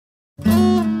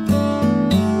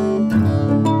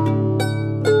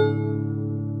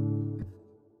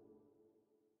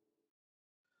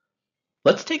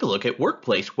Let's take a look at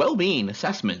workplace well-being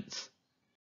assessments.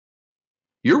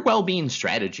 Your well-being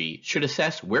strategy should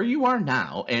assess where you are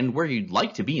now and where you'd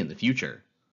like to be in the future.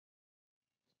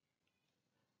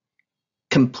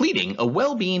 Completing a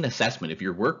well-being assessment of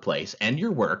your workplace and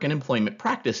your work and employment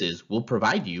practices will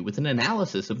provide you with an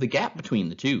analysis of the gap between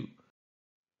the two.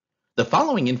 The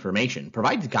following information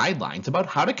provides guidelines about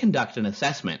how to conduct an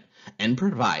assessment and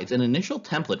provides an initial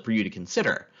template for you to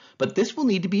consider, but this will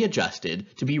need to be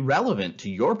adjusted to be relevant to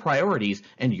your priorities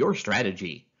and your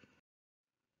strategy.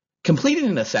 Completing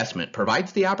an assessment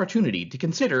provides the opportunity to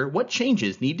consider what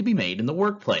changes need to be made in the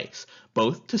workplace,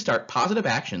 both to start positive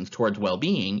actions towards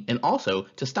well-being and also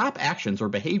to stop actions or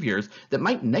behaviors that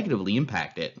might negatively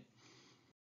impact it.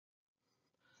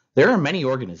 There are many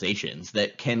organizations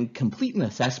that can complete an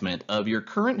assessment of your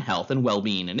current health and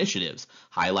well-being initiatives,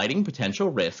 highlighting potential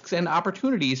risks and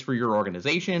opportunities for your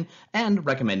organization and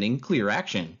recommending clear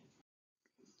action.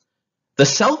 The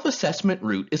self-assessment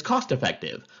route is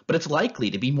cost-effective, but it's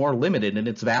likely to be more limited in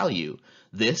its value.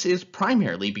 This is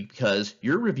primarily because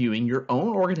you're reviewing your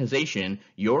own organization,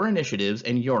 your initiatives,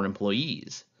 and your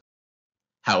employees.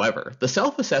 However, the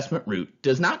self-assessment route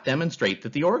does not demonstrate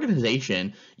that the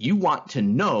organization you want to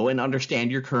know and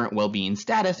understand your current well-being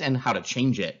status and how to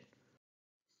change it.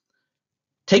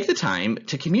 Take the time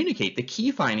to communicate the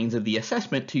key findings of the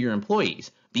assessment to your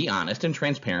employees. Be honest and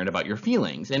transparent about your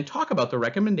feelings, and talk about the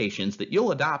recommendations that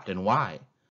you'll adopt and why.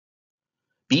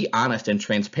 Be honest and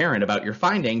transparent about your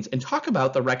findings, and talk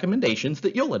about the recommendations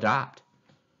that you'll adopt.